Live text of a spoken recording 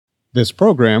This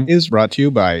program is brought to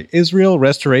you by Israel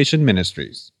Restoration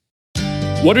Ministries.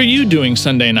 What are you doing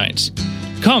Sunday nights?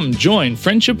 Come join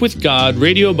Friendship with God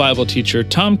radio Bible teacher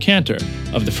Tom Cantor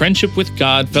of the Friendship with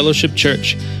God Fellowship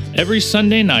Church every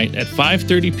Sunday night at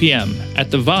 5:30 p.m. at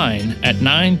The Vine at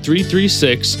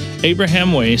 9336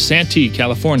 Abraham Way, Santee,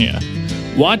 California.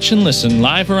 Watch and listen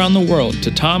live around the world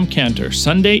to Tom Cantor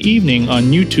Sunday evening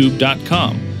on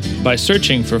YouTube.com by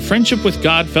searching for Friendship with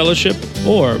God Fellowship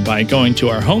or by going to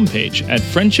our homepage at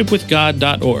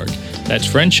friendshipwithgod.org. That's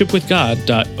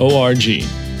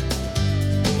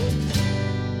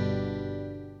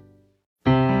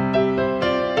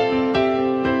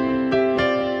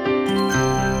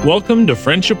Welcome to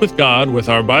Friendship with God with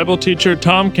our Bible teacher,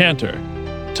 Tom Cantor.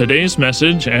 Today's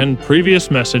message and previous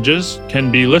messages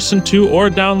can be listened to or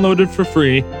downloaded for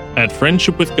free at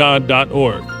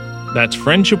friendshipwithgod.org. That's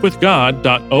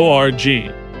friendshipwithgod.org.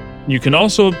 You can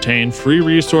also obtain free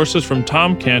resources from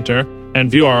Tom Cantor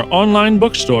and view our online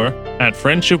bookstore at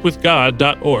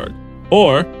friendshipwithgod.org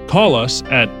or call us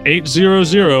at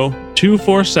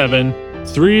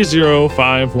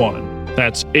 800-247-3051.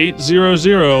 That's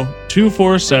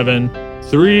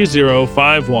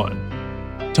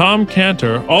 800-247-3051. Tom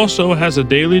Cantor also has a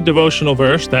daily devotional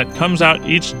verse that comes out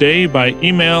each day by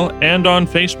email and on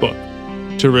Facebook.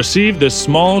 To receive this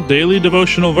small daily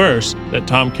devotional verse that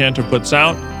Tom Cantor puts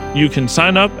out, you can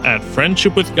sign up at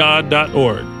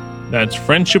friendshipwithgod.org. That's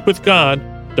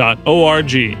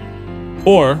friendshipwithgod.org.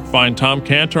 Or find Tom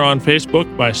Cantor on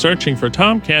Facebook by searching for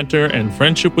Tom Cantor and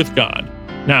Friendship with God.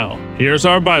 Now, here's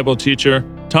our Bible teacher,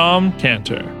 Tom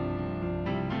Cantor.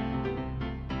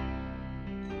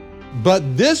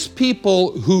 But this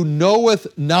people who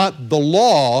knoweth not the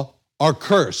law are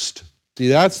cursed. See,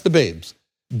 that's the babes.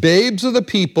 Babes are the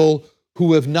people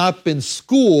who have not been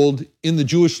schooled in the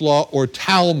Jewish law or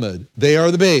Talmud. They are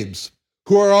the babes.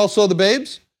 Who are also the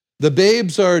babes? The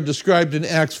babes are described in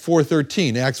Acts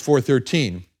 4:13. Acts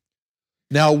 4:13.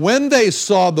 Now, when they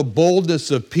saw the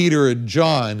boldness of Peter and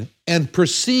John and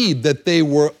perceived that they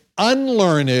were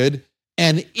unlearned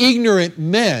and ignorant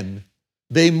men,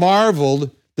 they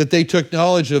marveled that they took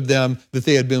knowledge of them that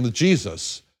they had been with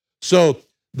Jesus. So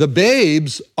the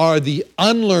babes are the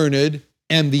unlearned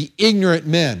and the ignorant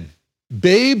men.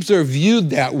 Babes are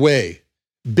viewed that way.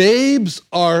 Babes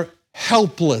are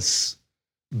helpless.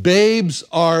 Babes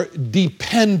are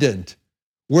dependent,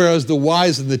 whereas the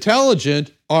wise and the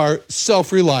intelligent are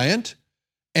self-reliant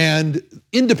and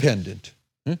independent.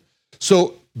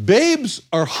 So babes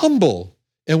are humble.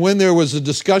 And when there was a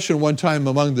discussion one time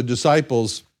among the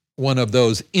disciples, one of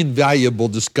those invaluable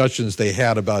discussions they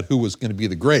had about who was going to be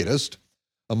the greatest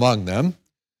among them,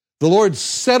 the Lord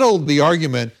settled the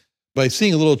argument by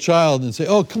seeing a little child and say,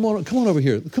 "Oh, come on over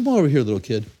here. Come on over here, little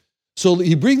kid." So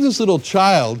he brings this little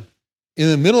child in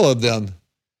the middle of them,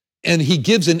 and he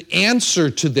gives an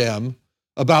answer to them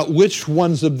about which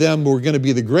ones of them were going to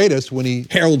be the greatest when he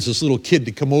heralds this little kid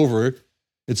to come over.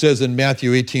 It says in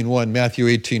Matthew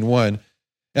 18:1,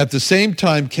 "At the same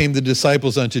time came the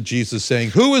disciples unto Jesus,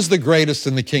 saying, Who is the greatest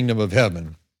in the kingdom of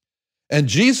heaven? And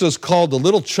Jesus called a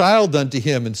little child unto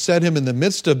him and set him in the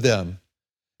midst of them,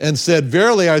 and said,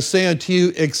 Verily I say unto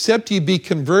you, except ye be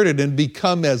converted and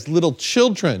become as little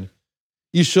children,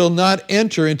 ye shall not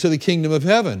enter into the kingdom of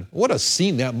heaven." What a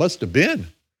scene that must have been.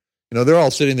 You know, they're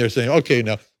all sitting there saying, "Okay,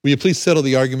 now, will you please settle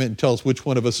the argument and tell us which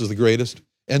one of us is the greatest?"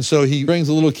 And so he brings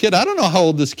a little kid. I don't know how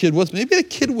old this kid was. Maybe the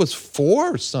kid was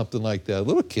 4 or something like that.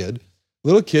 Little kid,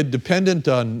 dependent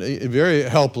on, very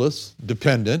helpless,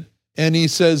 dependent. And he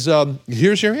says,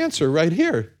 here's your answer right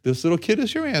here. This little kid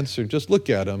is your answer. Just look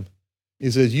at him. He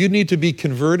says, you need to be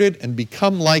converted and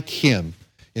become like him.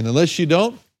 And unless you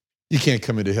don't, you can't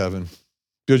come into heaven.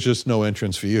 There's just no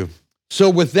entrance for you. So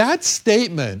with that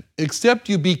statement, except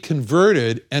you be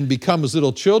converted and become as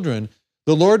little children,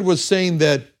 the Lord was saying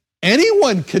that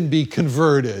anyone can be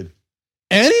converted.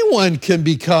 Anyone can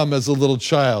become as a little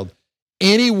child.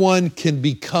 Anyone can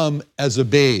become as a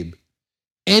babe.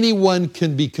 Anyone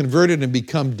can be converted and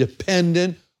become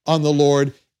dependent on the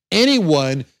Lord.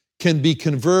 Anyone can be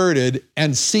converted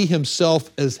and see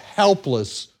himself as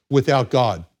helpless without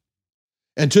God.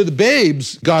 And to the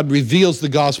babes, God reveals the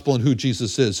gospel and who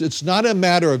Jesus is. It's not a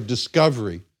matter of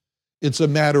discovery. It's a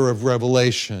matter of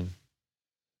revelation.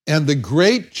 And the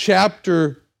great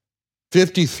chapter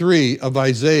 53 of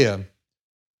Isaiah,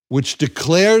 which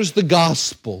declares the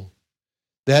gospel,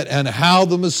 that and how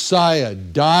the Messiah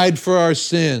died for our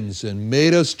sins and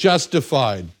made us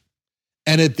justified.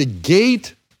 And at the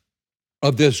gate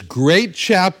of this great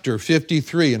chapter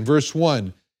 53 in verse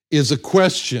 1 is a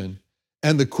question.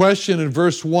 And the question in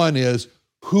verse 1 is,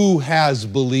 who has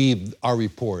believed our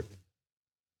report?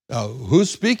 Now, who's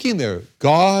speaking there?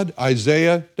 God,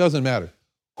 Isaiah, doesn't matter.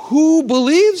 Who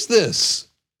believes this?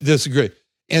 This is great.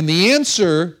 And the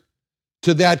answer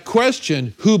to that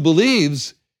question, who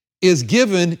believes, is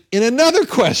given in another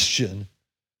question.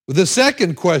 The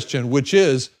second question, which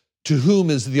is, to whom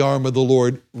is the arm of the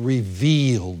Lord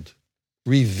revealed?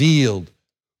 Revealed.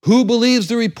 Who believes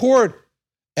the report?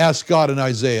 Asked God in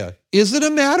Isaiah. Is it a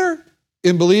matter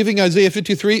in believing Isaiah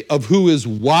 53 of who is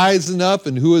wise enough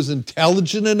and who is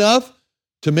intelligent enough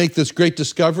to make this great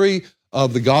discovery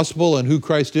of the gospel and who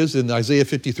Christ is in Isaiah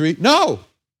 53? No.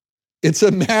 It's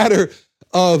a matter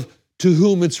of to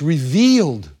whom it's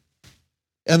revealed.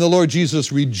 And the Lord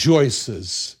Jesus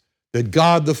rejoices that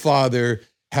God the Father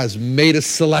has made a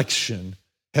selection,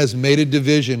 has made a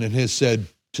division, and has said,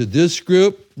 to this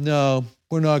group, no,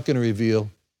 we're not going to reveal.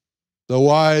 The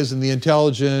wise and the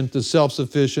intelligent, the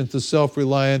self-sufficient, the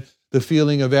self-reliant, the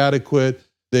feeling of adequate,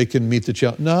 they can meet the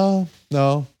challenge.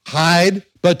 No, hide.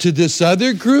 But to this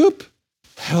other group,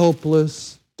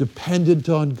 helpless, dependent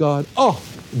on God,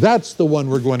 that's the one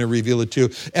we're going to reveal it to.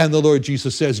 And the Lord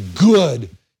Jesus says, good,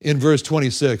 in verse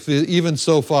 26. Even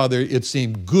so, Father, it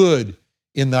seemed good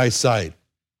in thy sight.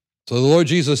 So the Lord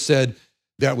Jesus said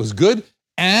that was good.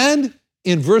 And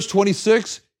in verse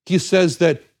 26, he says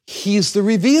that he's the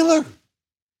revealer.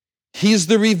 He's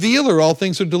the revealer. All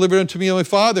things are delivered unto me of my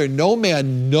Father. No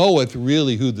man knoweth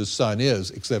really who the Son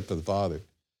is except for the Father.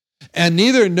 And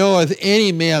neither knoweth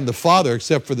any man the Father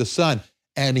except for the Son.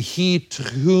 And he to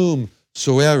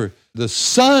whomsoever the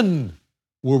Son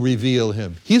will reveal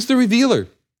him. He's the revealer.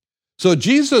 So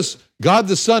Jesus, God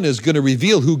the Son, is going to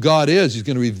reveal who God is. He's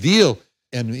going to reveal,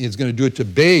 and he's going to do it to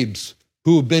babes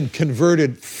who have been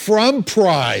converted from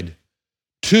pride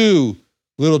to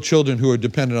little children who are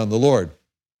dependent on the Lord.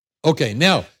 Okay,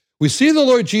 now, we see the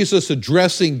Lord Jesus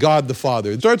addressing God the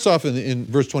Father. It starts off in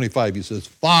verse 25. He says,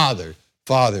 Father,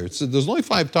 Father. There's only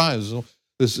 5 times.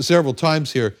 There's several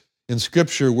times here in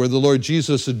Scripture where the Lord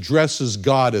Jesus addresses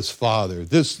God as Father.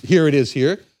 Here it is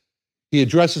here. He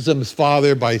addresses him as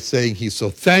Father by saying he's so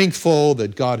thankful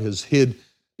that God has hid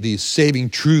these saving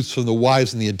truths from the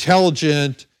wise and the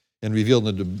intelligent and revealed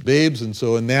them to babes. And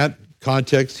so in that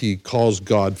context, he calls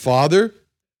God Father.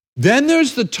 Then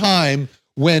there's the time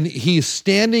when he's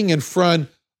standing in front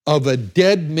of a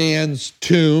dead man's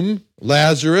tomb,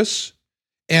 Lazarus,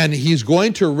 and he's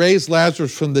going to raise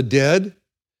Lazarus from the dead.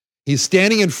 He's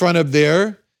standing in front of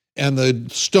there, and the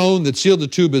stone that sealed the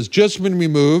tomb has just been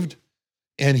removed.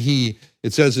 And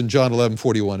it says in John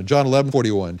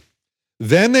 11:41,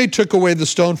 then they took away the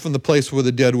stone from the place where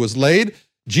the dead was laid.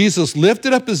 Jesus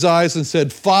lifted up his eyes and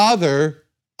said, Father,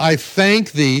 I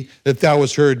thank thee that thou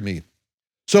hast heard me.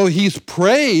 So he's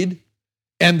prayed,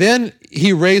 and then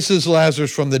he raises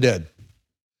Lazarus from the dead.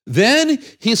 Then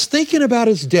he's thinking about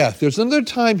his death. There's another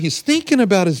time he's thinking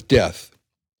about his death,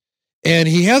 and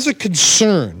he has a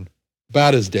concern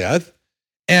about his death,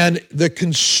 and the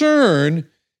concern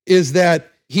is that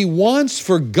he wants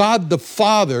for God the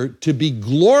Father to be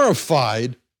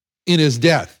glorified in his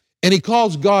death. And he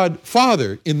calls God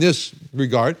Father in this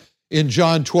regard in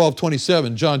John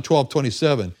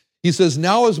 12:27. He says,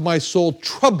 now is my soul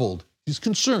troubled. He's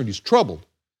concerned, he's troubled.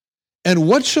 And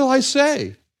what shall I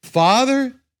say?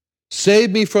 Father,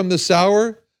 save me from this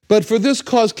hour. But for this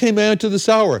cause came I unto this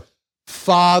hour.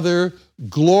 Father,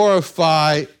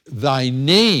 glorify thy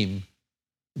name.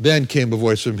 Then came a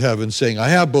voice from heaven saying, I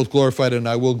have both glorified it and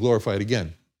I will glorify it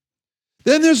again.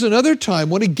 Then there's another time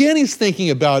when again he's thinking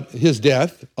about his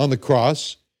death on the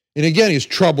cross. And again, he's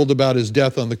troubled about his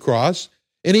death on the cross.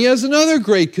 And he has another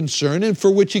great concern, and for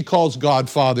which he calls God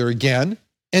Father again.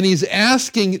 And he's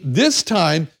asking this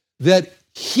time that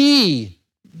he,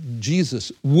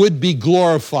 Jesus, would be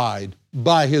glorified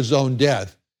by his own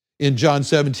death. In John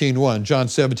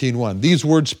 17:1, these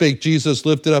words spake Jesus,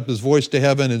 lifted up his voice to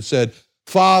heaven and said,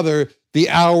 Father, the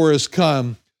hour is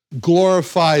come,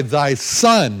 glorify thy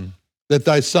Son, that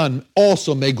thy Son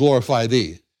also may glorify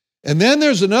thee. And then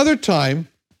there's another time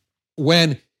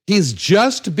when he's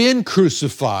just been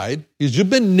crucified, he's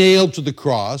just been nailed to the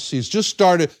cross, he's just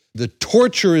started, the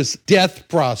torturous death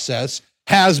process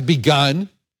has begun,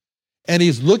 and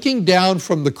he's looking down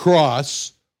from the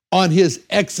cross on his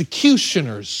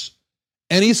executioners,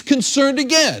 and he's concerned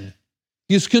again.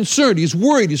 He's concerned, he's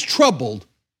worried, he's troubled.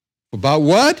 About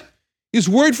what? He's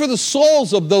worried for the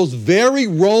souls of those very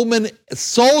Roman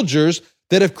soldiers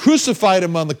that have crucified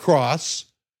him on the cross.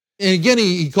 And again,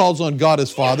 he calls on God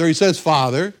as Father. He says,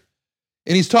 Father.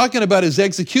 And he's talking about his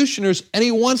executioners, and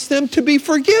he wants them to be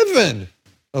forgiven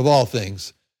of all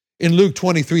things. In Luke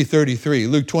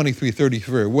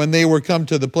 23:33, when they were come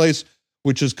to the place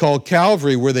which is called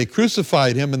Calvary, where they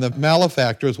crucified him, and the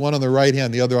malefactors, one on the right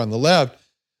hand, the other on the left.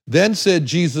 Then said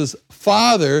Jesus,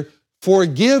 Father,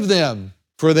 forgive them,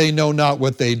 for they know not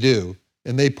what they do.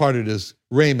 And they parted his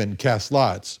raiment, cast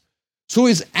lots. So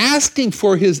he's asking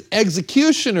for his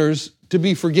executioners to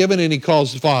be forgiven, and he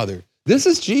calls Father. This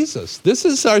is Jesus. This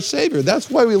is our Savior. That's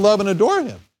why we love and adore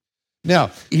him.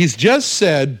 Now, he's just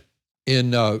said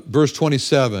in verse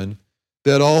 27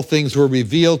 that all things were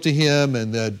revealed to him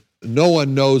and that no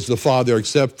one knows the Father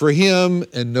except for him,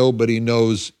 and nobody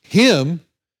knows him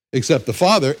except the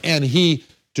Father, and he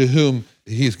to whom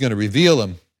he's going to reveal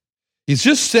him. He's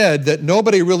just said that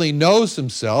nobody really knows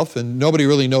himself, and nobody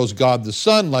really knows God the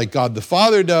Son like God the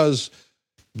Father does.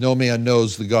 No man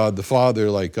knows the God the Father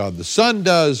like God the Son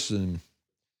does.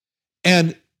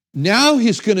 And now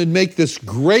he's going to make this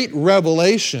great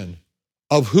revelation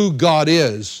of who God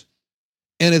is.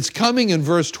 And it's coming in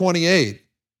verse 28.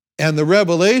 And the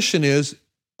revelation is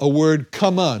a word,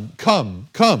 come unto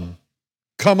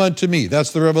me.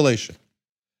 That's the revelation.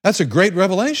 That's a great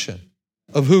revelation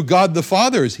of who God the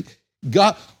Father is.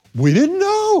 God, we didn't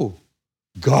know.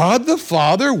 God the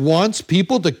Father wants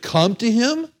people to come to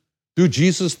him through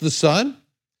Jesus the Son.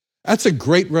 That's a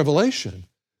great revelation.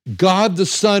 God the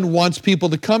Son wants people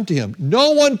to come to him.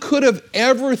 No one could have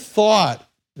ever thought,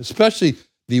 especially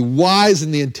the wise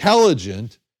and the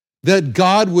intelligent, that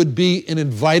God would be an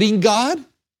inviting God,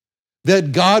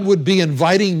 that God would be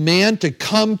inviting man to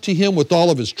come to him with all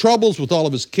of his troubles, with all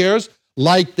of his cares,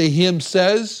 like the hymn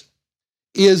says.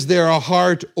 Is there a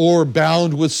heart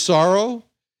o'erbound with sorrow?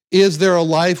 Is there a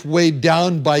life weighed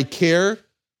down by care?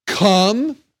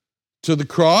 Come to the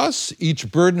cross,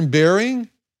 each burden bearing,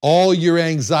 all your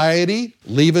anxiety,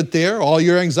 leave it there. All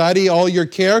your anxiety, all your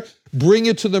care, bring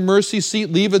it to the mercy seat,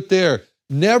 leave it there.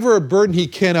 Never a burden he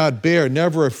cannot bear,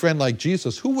 never a friend like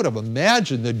Jesus. Who would have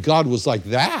imagined that God was like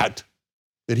that?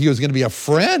 That he was going to be a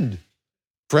friend?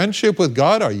 Friendship with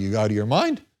God? Are you out of your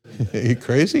mind? Are you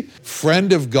crazy?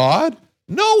 Friend of God?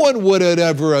 No one would have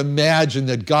ever imagined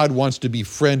that God wants to be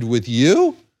friend with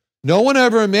you. No one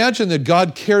ever imagined that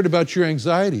God cared about your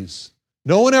anxieties.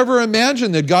 No one ever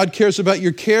imagined that God cares about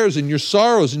your cares and your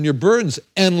sorrows and your burdens,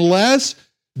 unless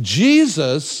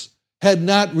Jesus had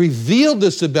not revealed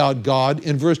this about God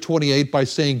in verse 28 by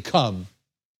saying, come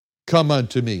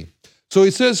unto me. So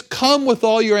he says, come with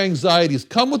all your anxieties,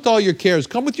 come with all your cares,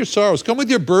 come with your sorrows, come with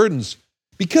your burdens,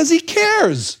 because he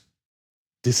cares.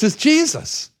 This is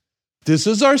Jesus. This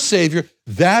is our Savior.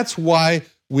 That's why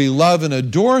we love and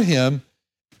adore him.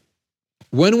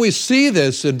 When we see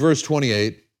this in verse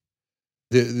 28,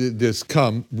 this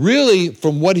come, really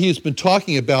from what he's been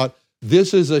talking about,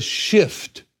 this is a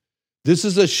shift. This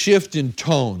is a shift in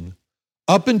tone.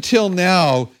 Up until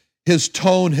now, his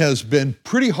tone has been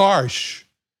pretty harsh.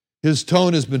 His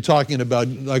tone has been talking about,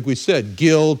 like we said,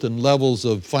 guilt and levels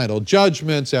of final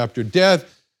judgments after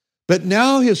death. But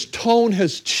now his tone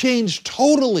has changed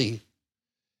totally.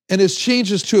 And it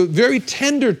changes to a very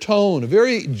tender tone, a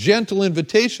very gentle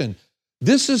invitation.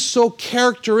 This is so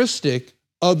characteristic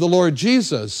of the Lord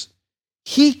Jesus.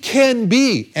 He can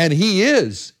be, and he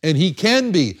is, and he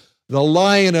can be the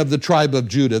Lion of the tribe of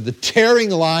Judah, the tearing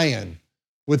lion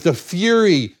with the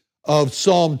fury of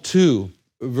Psalm 2,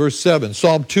 verse 7.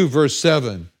 Psalm 2, verse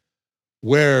 7,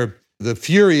 where the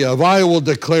fury of, I will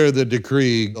declare the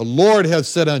decree. The Lord hath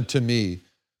said unto me,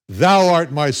 thou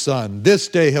art my son. This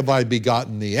day have I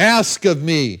begotten thee. Ask of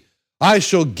me. I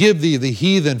shall give thee the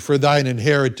heathen for thine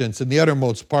inheritance, and the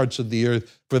uttermost parts of the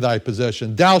earth for thy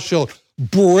possession. Thou shalt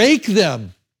break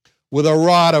them with a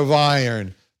rod of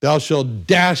iron. Thou shalt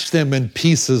dash them in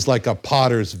pieces like a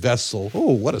potter's vessel. Oh,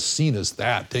 what a scene is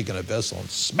that, taking a vessel and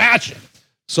smashing.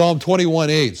 Psalm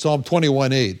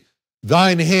 21:8.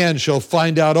 Thine hand shall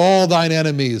find out all thine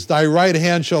enemies. Thy right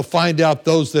hand shall find out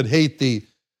those that hate thee.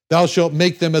 Thou shalt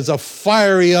make them as a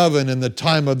fiery oven in the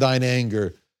time of thine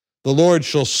anger. The Lord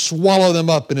shall swallow them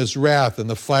up in his wrath, and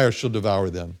the fire shall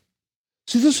devour them.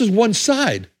 See, this is one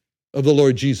side of the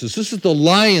Lord Jesus. This is the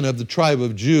Lion of the tribe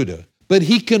of Judah. But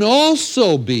he can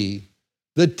also be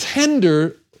the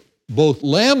tender, both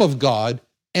Lamb of God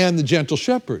and the gentle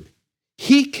shepherd.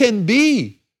 He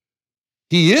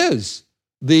is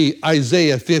the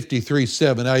Isaiah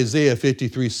 53:7. Isaiah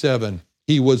 53:7,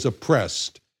 he was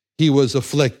oppressed, he was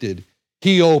afflicted,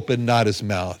 he opened not his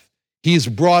mouth. He's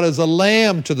brought as a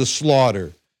lamb to the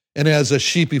slaughter, and as a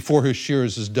sheep before his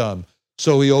shearers is dumb,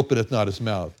 so he openeth not his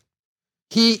mouth.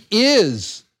 He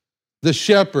is the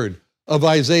shepherd of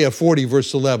Isaiah 40,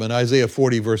 verse 11. Isaiah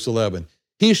 40, verse 11.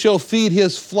 He shall feed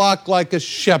his flock like a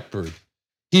shepherd.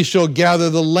 He shall gather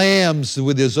the lambs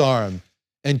with his arm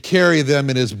and carry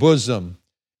them in his bosom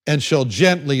and shall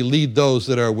gently lead those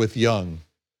that are with young.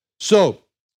 So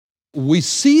we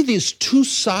see these two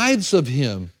sides of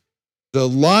him. The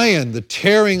lion, the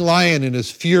tearing lion in his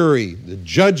fury, the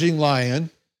judging lion,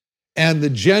 and the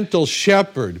gentle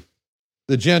shepherd,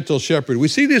 We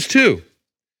see this too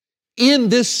in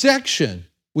this section.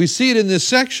 We see it in this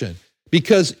section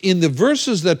because in the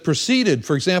verses that preceded,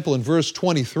 for example, in verse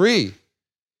 23,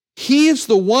 he is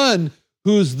the one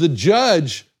who's the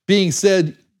judge being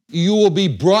said, you will be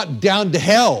brought down to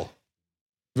hell.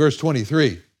 Verse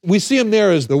 23. We see him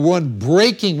there as the one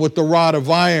breaking with the rod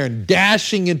of iron,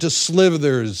 dashing into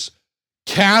slivers,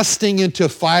 casting into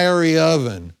fiery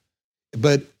oven.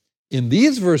 But in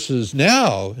these verses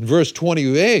now, in verse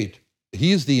 28,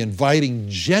 he's the inviting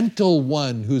gentle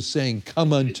one who's saying,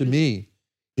 come unto me.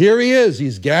 Here he is.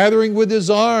 He's gathering with his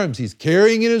arms. He's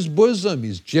carrying in his bosom.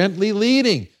 He's gently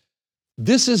leading.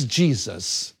 This is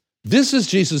Jesus. This is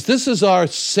Jesus. This is our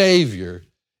Savior.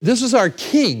 This is our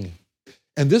King.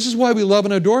 And this is why we love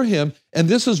and adore him. And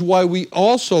this is why we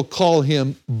also call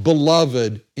him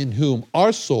beloved, in whom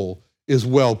our soul is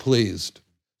well pleased.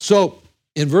 So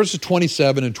in verses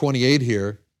 27 and 28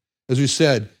 here, as we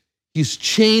said, he's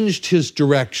changed his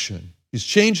direction. He's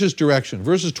changed his direction.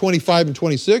 Verses 25 and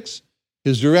 26,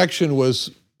 his direction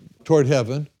was toward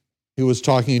heaven. He was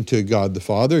talking to God the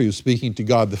Father. He was speaking to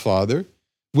God the Father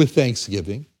with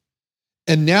thanksgiving.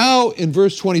 And now in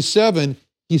verse 27,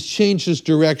 he's changed his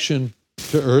direction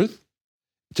to earth,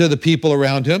 to the people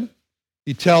around him.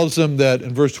 He tells them that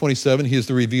in verse 27, he is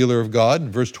the revealer of God.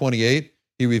 In verse 28,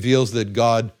 he reveals that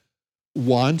God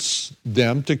wants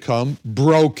them to come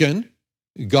broken.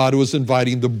 God was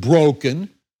inviting the broken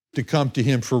to come to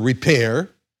him for repair.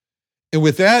 And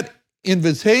with that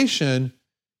invitation,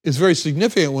 it's very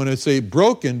significant when it's a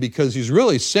broken, because he's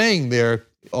really saying there,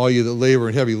 all you that labor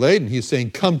and heavy laden, he's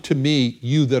saying, come to me,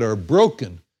 you that are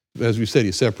broken. As we said,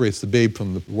 he separates the babe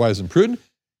from the wise and prudent,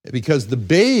 because the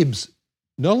babes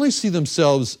not only see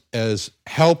themselves as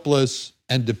helpless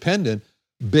and dependent,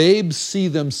 babes see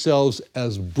themselves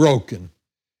as broken.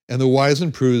 And the wise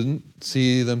and prudent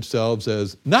see themselves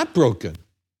as not broken.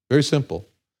 Very simple.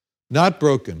 Not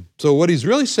broken. So what he's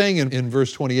really saying in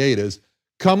verse 28 is,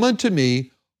 come unto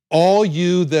me, all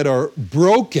you that are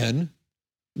broken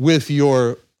with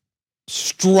your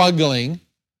struggling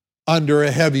under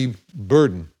a heavy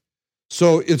burden.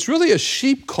 So it's really a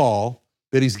sheep call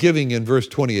that he's giving in verse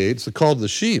 28. It's the call to the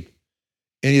sheep.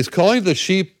 And he's calling the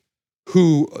sheep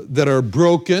that are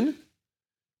broken,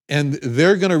 and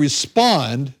they're going to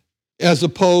respond, as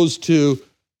opposed to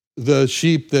the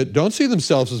sheep that don't see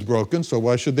themselves as broken, so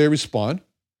why should they respond?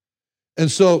 And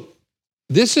so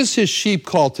this is his sheep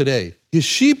call today. His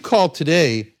sheep call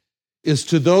today is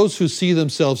to those who see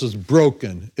themselves as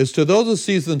broken, is to those who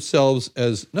see themselves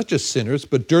as not just sinners,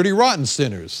 but dirty, rotten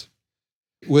sinners,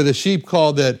 with a sheep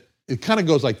call that it kind of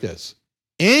goes like this.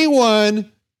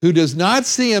 Anyone who does not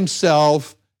see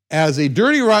himself as a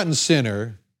dirty, rotten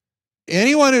sinner,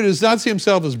 anyone who does not see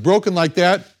himself as broken like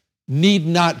that, need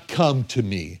not come to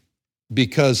me,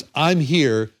 because I'm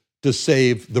here to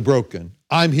save the broken.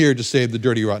 I'm here to save the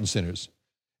dirty, rotten sinners.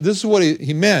 This is what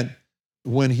he meant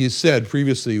when he said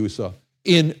previously, we saw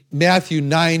in Matthew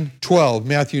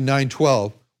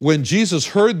 9:12, when Jesus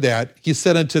heard that, he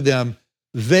said unto them,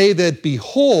 they that be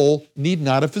whole need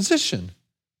not a physician,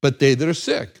 but they that are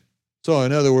sick. So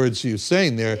in other words, he was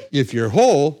saying there, if you're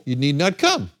whole, you need not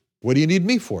come. What do you need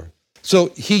me for? So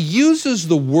he uses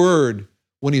the word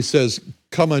when he says,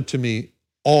 come unto me,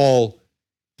 all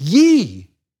ye.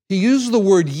 He uses the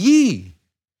word ye.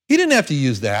 He didn't have to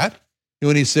use that.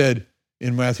 When he said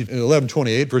in Matthew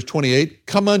 11:28, verse 28,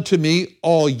 come unto me,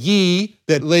 all ye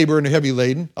that labor and are heavy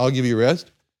laden, I'll give you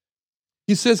rest.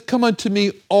 He says, come unto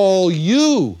me, all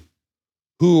you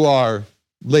who are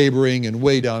laboring and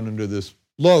way down under this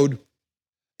load.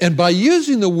 And by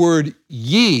using the word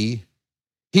ye,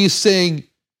 he's saying,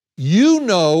 you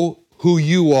know who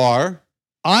you are.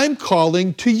 I'm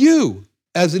calling to you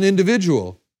as an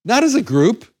individual, not as a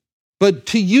group, but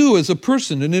to you as a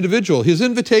person, an individual. His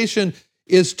invitation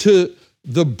is to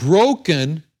the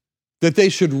broken, that they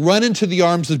should run into the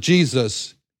arms of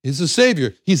Jesus. He's the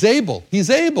Savior. He's able. He's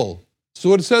able. So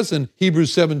what it says in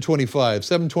Hebrews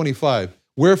 7:25,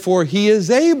 wherefore he is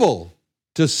able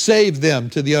to save them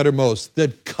to the uttermost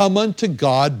that come unto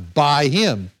God by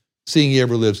him, seeing he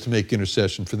ever lives to make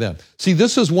intercession for them. See,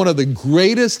 this is one of the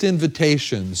greatest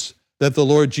invitations that the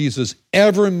Lord Jesus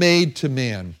ever made to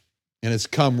man. And it's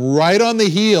come right on the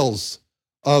heels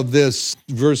of this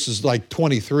verses like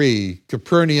 23,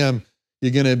 Capernaum,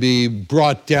 you're going to be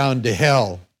brought down to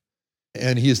hell.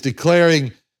 And he's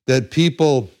declaring that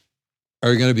people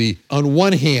are going to be, on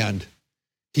one hand,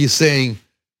 he's saying,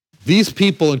 these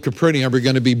people in Capernaum are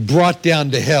going to be brought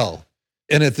down to hell.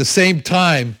 And at the same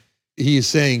time, he's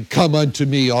saying, come unto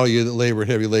me, all you that labor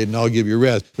and heavy laden, I'll give you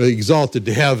rest. Exalted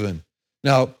to heaven.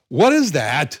 Now, what is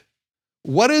that?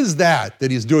 What is that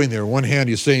he's doing there? On one hand,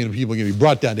 he's saying people are going to be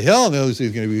brought down to hell, and the other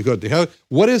he's going to be go to heaven.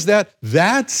 What is that?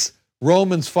 That's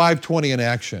Romans 5:20 in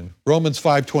action. Romans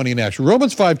 5:20 in action.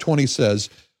 Romans 5:20 says,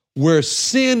 where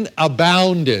sin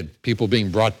abounded, people being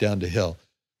brought down to hell,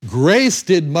 grace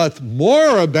did much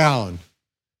more abound.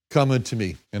 Come unto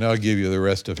me, and I'll give you the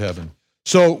rest of heaven.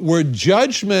 So where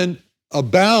judgment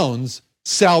abounds,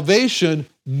 salvation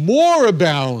more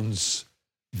abounds.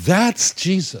 That's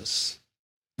Jesus.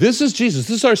 This is Jesus.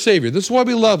 This is our Savior. This is why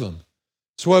we love him.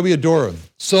 This is why we adore him.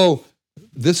 So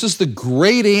this is the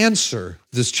great answer.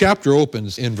 This chapter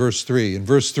opens in verse 3. In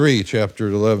verse 3, chapter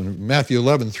 11, Matthew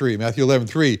 11:3. Matthew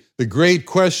 11:3, the great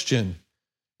question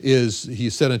is,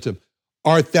 he said unto him,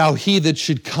 art thou he that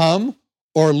should come,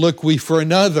 or look we for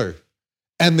another?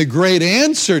 And the great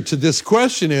answer to this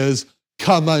question is,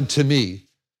 come unto me,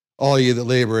 all ye that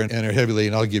labor and are heavy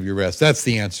laden, I'll give you rest. That's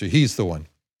the answer. He's the one.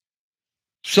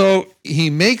 So he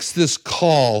makes this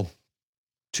call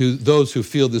to those who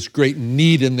feel this great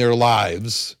need in their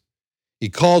lives. He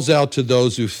calls out to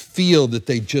those who feel that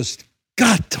they just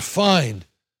got to find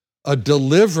a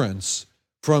deliverance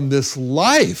from this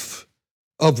life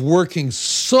of working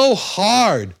so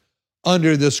hard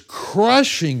under this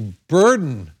crushing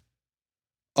burden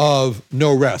of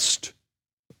no rest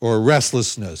or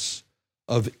restlessness,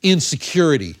 of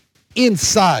insecurity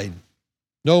inside,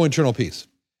 no internal peace.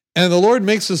 And the Lord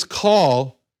makes this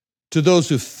call to those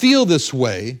who feel this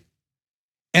way.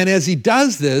 And as he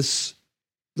does this,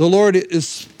 the Lord is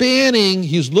spanning,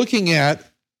 he's looking at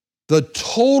the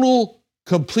total,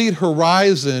 complete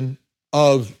horizon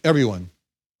of everyone,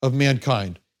 of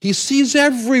mankind. He sees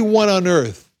everyone on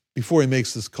earth before he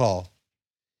makes this call.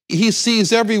 He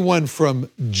sees everyone from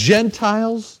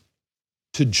Gentiles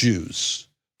to Jews,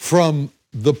 from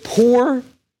the poor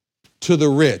to the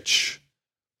rich,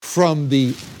 from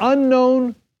the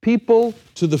unknown people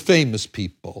to the famous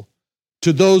people,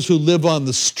 to those who live on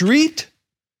the street,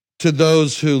 to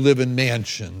those who live in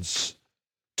mansions,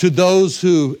 to those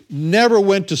who never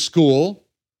went to school,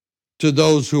 to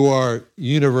those who are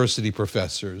university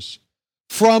professors,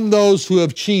 from those who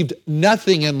have achieved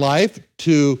nothing in life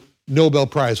to Nobel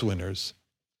Prize winners,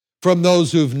 from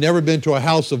those who've never been to a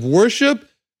house of worship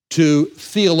to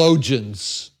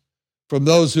theologians, from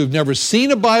those who've never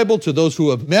seen a Bible to those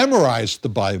who have memorized the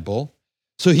Bible.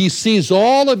 So he sees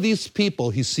all of these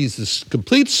people. He sees this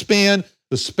complete span,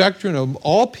 the spectrum of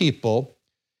all people,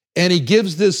 and he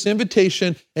gives this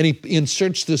invitation, and he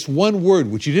inserts this one word,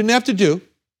 which he didn't have to do,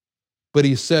 but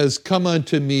he says, come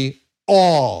unto me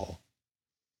all.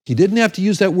 He didn't have to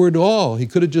use that word all. He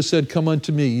could have just said, come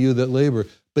unto me, you that labor.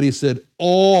 But he said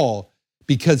all,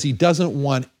 because he doesn't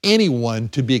want anyone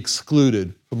to be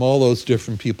excluded from all those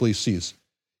different people he sees.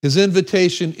 His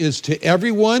invitation is to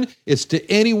everyone. It's to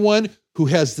anyone who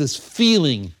has this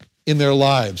feeling in their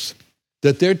lives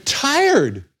that they're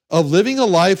tired of living a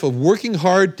life of working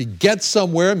hard to get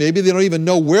somewhere. Maybe they don't even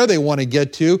know where they want to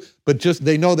get to, but just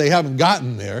they know they haven't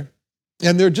gotten there.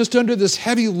 And they're just under this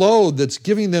heavy load that's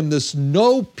giving them this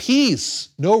no peace,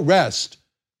 no rest.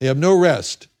 They have no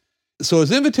rest. So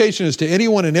his invitation is to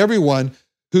anyone and everyone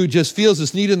who just feels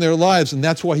this need in their lives, and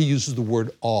that's why he uses the word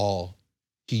all.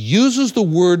 He uses the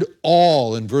word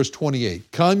all in verse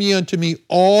 28. Come ye unto me,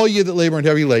 all ye that labor and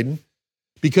heavy laden,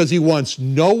 because he wants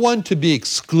no one to be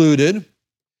excluded.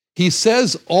 He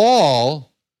says all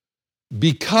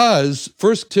because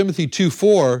 1 Timothy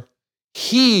 2:4,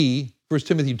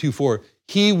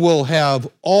 he will have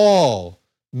all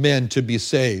men to be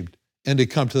saved and to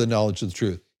come to the knowledge of the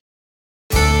truth.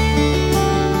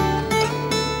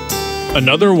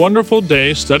 Another wonderful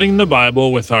day studying the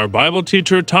Bible with our Bible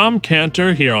teacher Tom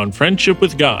Cantor here on Friendship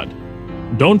with God.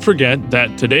 Don't forget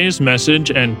that today's message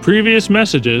and previous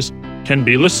messages can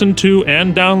be listened to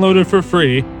and downloaded for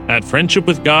free at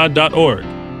friendshipwithgod.org.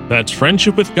 That's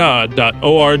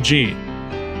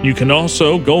friendshipwithgod.org. You can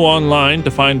also go online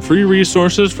to find free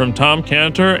resources from Tom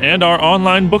Cantor and our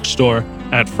online bookstore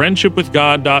at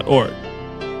friendshipwithgod.org.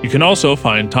 You can also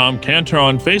find Tom Cantor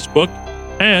on Facebook,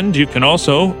 and you can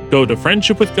also go to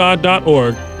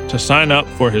friendshipwithgod.org to sign up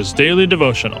for his daily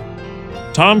devotional.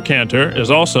 Tom Cantor is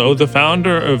also the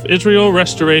founder of Israel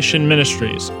Restoration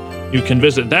Ministries. You can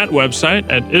visit that website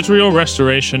at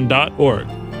israelrestoration.org.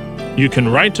 You can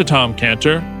write to Tom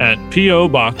Cantor at P.O.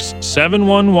 Box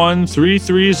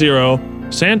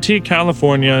 711330, Santee,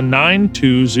 California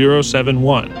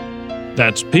 92071.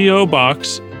 That's P.O.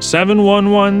 Box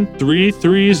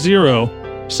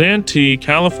 711330, Santee,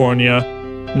 California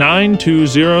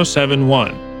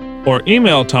 92071 or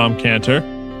email Tom Cantor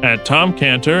at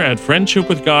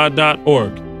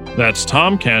tomcantor@friendshipwithgod.org. That's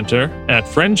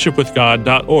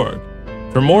tomcantor@friendshipwithgod.org.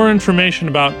 For more information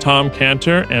about Tom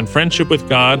Cantor and Friendship with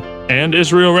God and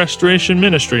Israel Restoration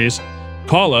Ministries,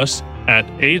 call us at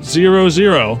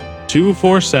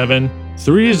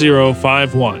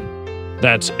 800-247-3051.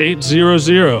 That's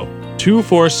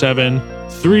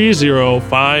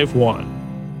 800-247-3051.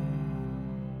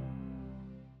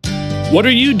 What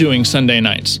are you doing Sunday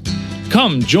nights?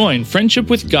 Come join Friendship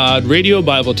with God radio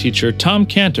Bible teacher Tom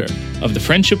Cantor of the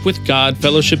Friendship with God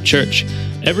Fellowship Church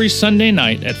every Sunday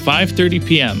night at 5:30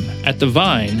 p.m. at The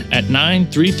Vine at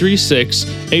 9336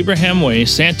 Abraham Way,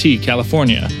 Santee,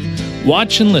 California.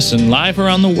 Watch and listen live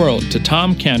around the world to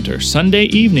Tom Cantor Sunday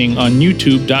evening on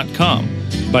YouTube.com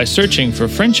by searching for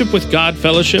Friendship with God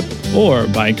Fellowship or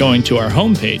by going to our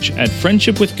homepage at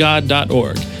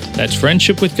friendshipwithgod.org. That's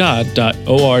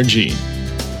friendshipwithgod.org.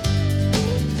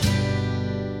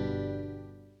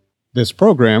 This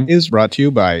program is brought to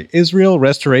you by Israel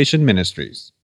Restoration Ministries.